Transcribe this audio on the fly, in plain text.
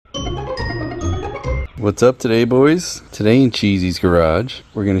What's up today, boys? Today in Cheezy's garage,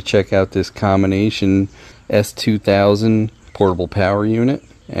 we're going to check out this combination S2000 portable power unit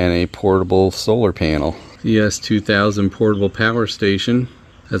and a portable solar panel. The S2000 portable power station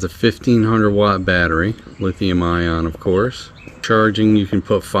has a 1500 watt battery, lithium ion of course. Charging, you can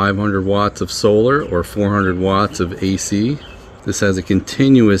put 500 watts of solar or 400 watts of AC. This has a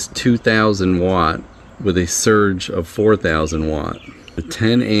continuous 2000 watt with a surge of 4000 watt. A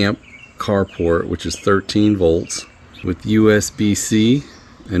 10 amp carport, which is 13 volts, with USB-C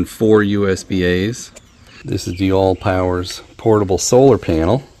and 4 USB-A's. This is the ALLPOWERS portable solar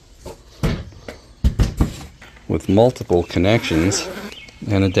panel with multiple connections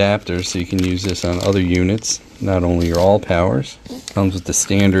and adapters, so you can use this on other units, not only your ALLPOWERS. Comes with the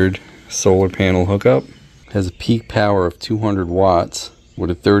standard solar panel hookup. Has a peak power of 200 watts with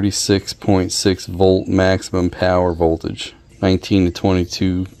a 36.6 volt maximum power voltage. 19 to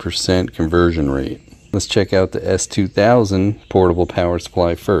 22% conversion rate. Let's check out the S2000 portable power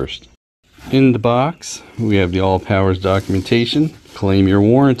supply first. In the box, we have the ALLPOWERS documentation. Claim your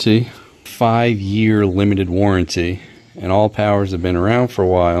warranty. 5-year limited warranty. And ALLPOWERS have been around for a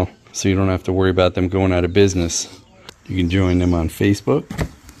while, so you don't have to worry about them going out of business. You can join them on Facebook.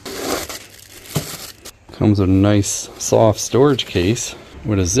 Comes with a nice soft storage case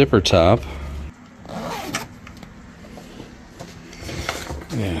with a zipper top.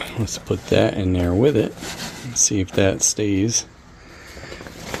 Yeah, let's put that in there with it. Let's see if that stays.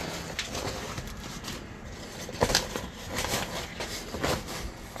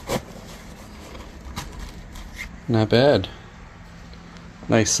 Not bad.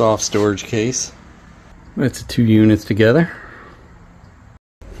 Nice soft storage case. That's the 2 units together.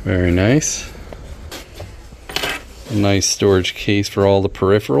 Very nice. A nice storage case for all the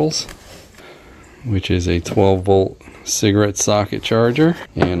peripherals, which is a 12 volt cigarette socket charger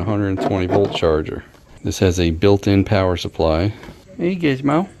and 120 volt charger. This has a built-in power supply. Hey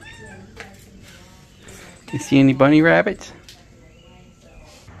Gizmo, you see any bunny rabbits?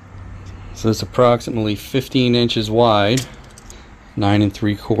 So it's approximately 15 inches wide, 9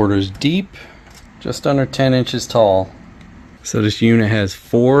 3/4 deep, just under 10 inches tall. So this unit has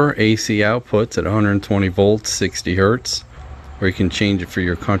 4 AC outputs at 120 volts, 60 hertz, or you can change it for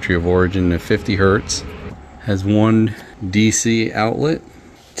your country of origin to 50 hertz. Has 1 DC outlet,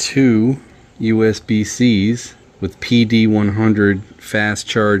 2 USB-Cs with PD100 fast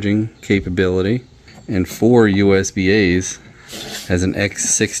charging capability, and 4 USB-As. Has an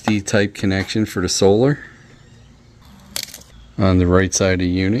X60 type connection for the solar. On the right side of the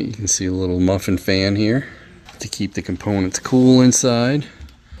unit, you can see a little muffin fan here to keep the components cool inside.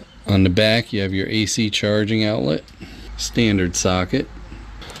 On the back, you have your AC charging outlet, standard socket,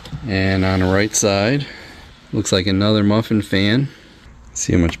 and on the right side, looks like another muffin fan.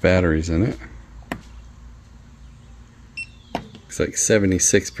 See how much battery's in it. Looks like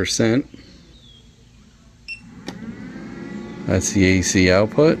 76%. That's the AC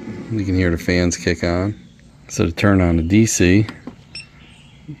output. You can hear the fans kick on. So to turn on the DC,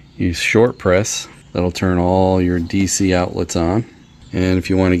 use short press. That'll turn all your DC outlets on. And if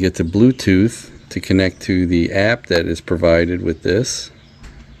you want to get to Bluetooth to connect to the app that is provided with this,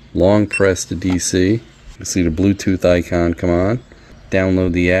 long press the DC. You'll see the Bluetooth icon come on.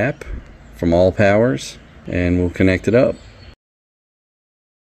 Download the app from ALLPOWERS and we'll connect it up.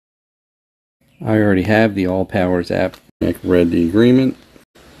 I already have the ALLPOWERS app. I read the agreement.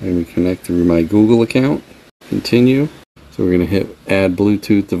 I'm going to connect through my Google account. Continue. So we're going to hit add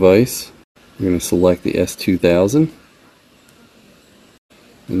Bluetooth device. We're going to select the S2000.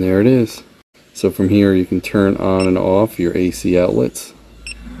 And there it is. So from here you can turn on and off your AC outlets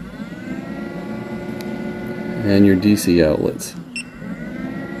and your DC outlets.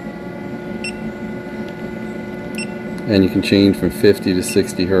 And you can change from 50 to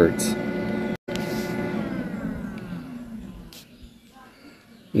 60 hertz.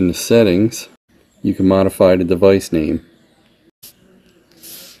 In the settings, you can modify the device name.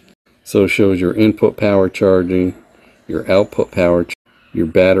 So it shows your input power charging, your output power, your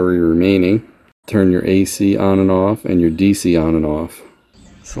battery remaining, turn your AC on and off, and your DC on and off.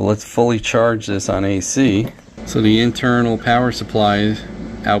 So let's fully charge this on AC. So the internal power supply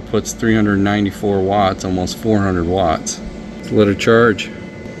outputs 394 watts, almost 400 watts. So let it charge,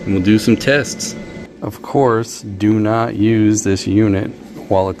 and we'll do some tests. Of course, do not use this unit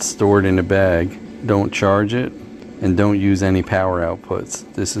while it's stored in a bag. Don't charge it, and don't use any power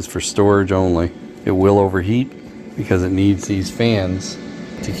outputs. This is for storage only. It will overheat because it needs these fans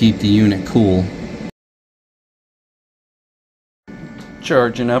to keep the unit cool.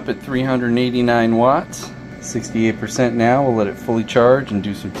 Charging up at 389 watts, 68% now. We'll let it fully charge and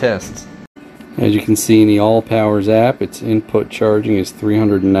do some tests. As you can see in the ALLPOWERS app, its input charging is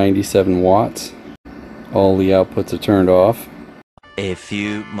 397 watts. All the outputs are turned off. A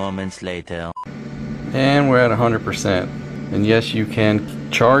few moments later. And we're at 100%. And yes, you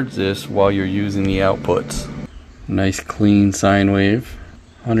can charge this while you're using the outputs. Nice clean sine wave.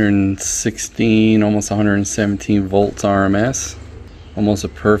 116, almost 117 volts RMS. Almost a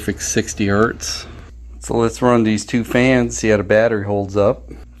perfect 60 hertz. So let's run these two fans, see how the battery holds up.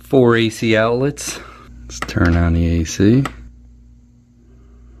 4 AC outlets. Let's turn on the AC.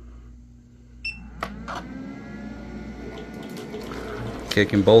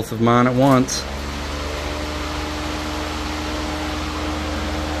 Kicking both of them on at once.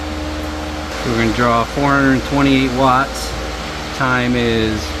 We're going to draw 428 watts. Time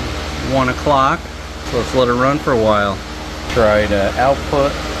is 1 o'clock. So let's let it run for a while. Try to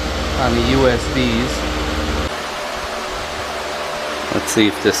output on the USBs. Let's see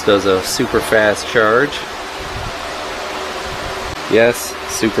if this does a super fast charge. Yes,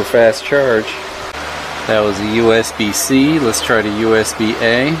 super fast charge. That was a USB-C. Let's try the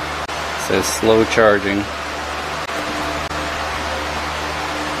USB-A. It says slow charging.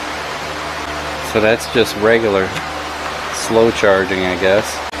 So that's just regular slow charging, I guess.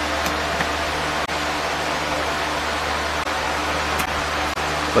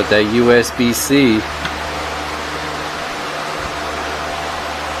 But that USB-C,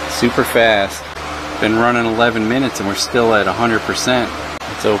 super fast. Been running 11 minutes and we're still at 100%.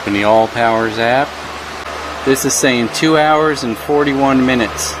 Let's open the ALLPOWERS app. This is saying 2 hours and 41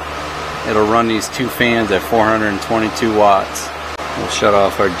 minutes. It'll run these two fans at 422 watts. We'll shut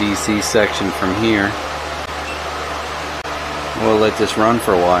off our DC section from here. We'll let this run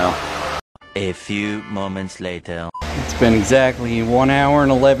for a while. A few moments later. It's been exactly 1 hour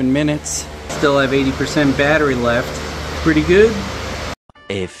and 11 minutes. Still have 80% battery left. Pretty good.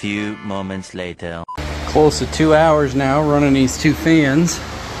 A few moments later. Close to 2 hours now running these two fans.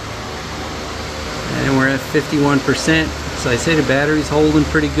 And we're at 51%. So I say the battery's holding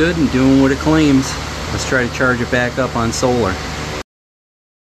pretty good and doing what it claims. Let's try to charge it back up on solar.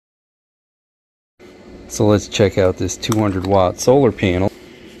 So let's check out this 200 watt solar panel.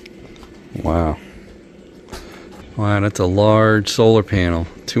 Wow. Wow, that's a large solar panel.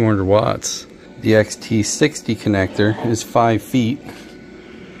 200 watts. The XT60 connector is 5 feet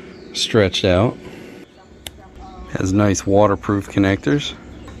stretched out. Has nice waterproof connectors.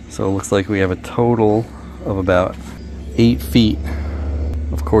 So it looks like we have a total of about 8 feet.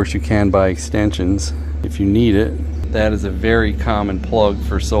 Of course you can buy extensions if you need it. That is a very common plug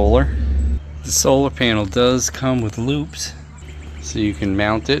for solar. The solar panel does come with loops, so you can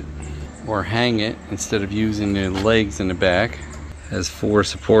mount it or hang it instead of using the legs in the back. It has 4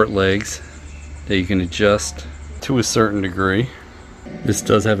 support legs that you can adjust to a certain degree. This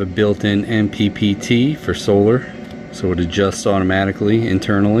does have a built-in MPPT for solar, so it adjusts automatically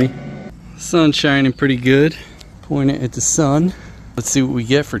internally. Sun's shining pretty good. Point it at the sun. Let's see what we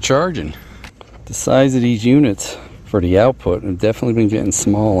get for charging. The size of these units for the output have definitely been getting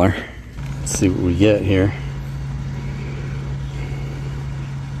smaller. Let's see what we get here.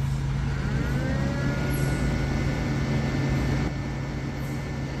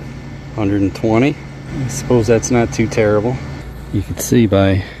 $120. I suppose that's not too terrible. You can see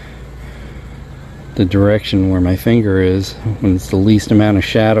by the direction where my finger is when it's the least amount of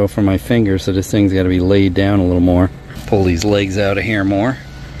shadow from my finger, so this thing's got to be laid down a little more. Pull these legs out of here more.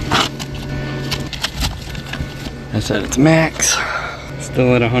 That's at its max.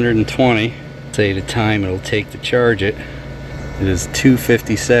 Still at 120. Say the time it'll take to charge it. It is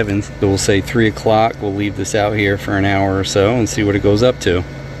 2:57, so we'll say 3 o'clock. We'll leave this out here for an hour or so and see what it goes up to.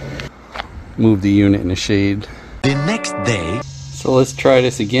 Move the unit in the shade. The next day. So let's try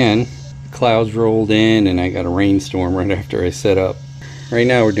this again. The clouds rolled in and I got a rainstorm right after I set up. Right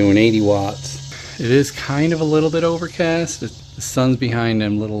now we're doing 80 watts. It is kind of a little bit overcast. The sun's behind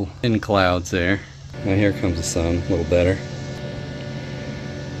them little thin clouds there. Now here comes the sun, a little better.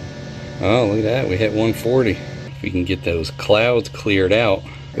 Oh, look at that, we hit 140. If we can get those clouds cleared out,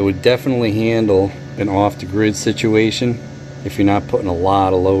 it would definitely handle an off-the-grid situation if you're not putting a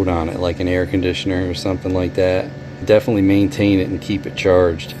lot of load on it, like an air conditioner or something like that. Definitely maintain it and keep it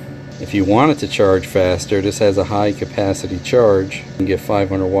charged. If you want it to charge faster, this has a high capacity charge. You can get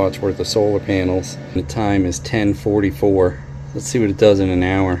 500 watts worth of solar panels. The time is 10:44. Let's see what it does in an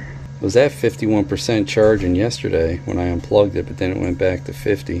hour. It was at 51% charging yesterday when I unplugged it, but then it went back to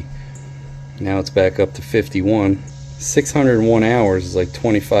 50. Now it's back up to 51. 601 hours is like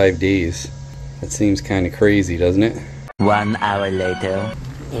 25 days. That seems kind of crazy, doesn't it? 1 hour later.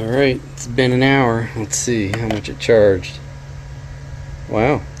 Alright, it's been an hour. Let's see how much it charged.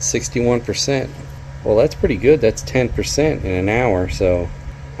 Wow, 61%. Well, that's pretty good. That's 10% in an hour, so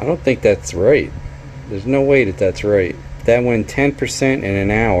I don't think that's right. There's no way that that's right. If that went 10% in an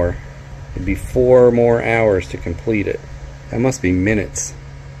hour, it'd be 4 more hours to complete it. That must be minutes,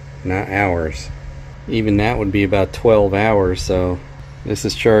 not hours. Even that would be about 12 hours, so this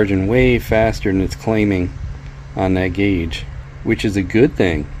is charging way faster than it's claiming on that gauge, which is a good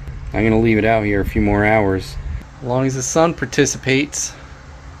thing. I'm going to leave it out here a few more hours, as long as the sun participates.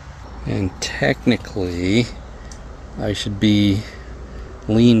 And technically, I should be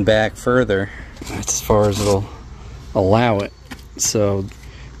leaned back further. That's as far as it'll allow it. So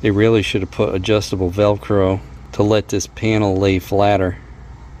they really should have put adjustable Velcro to let this panel lay flatter,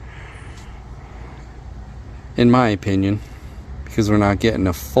 in my opinion, because we're not getting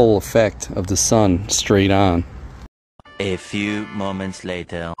a full effect of the sun straight on. A few moments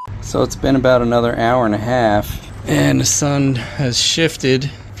later. So it's been about another hour and a half, and the sun has shifted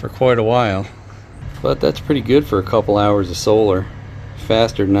for quite a while, but that's pretty good for a couple hours of solar.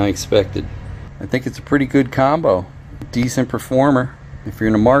 Faster than I expected. I think it's a pretty good combo. Decent performer. If you're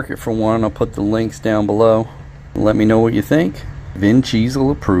in the market for one, I'll put the links down below. Let me know what you think. Vin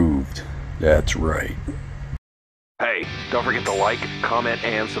Cheezel approved. That's right. Hey, don't forget to like, comment,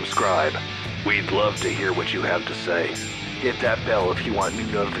 and subscribe. We'd love to hear what you have to say. Hit that bell if you want new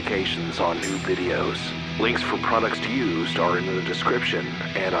notifications on new videos. Links for products used are in the description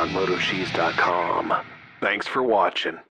and on MotoCheez.com. Thanks for watching.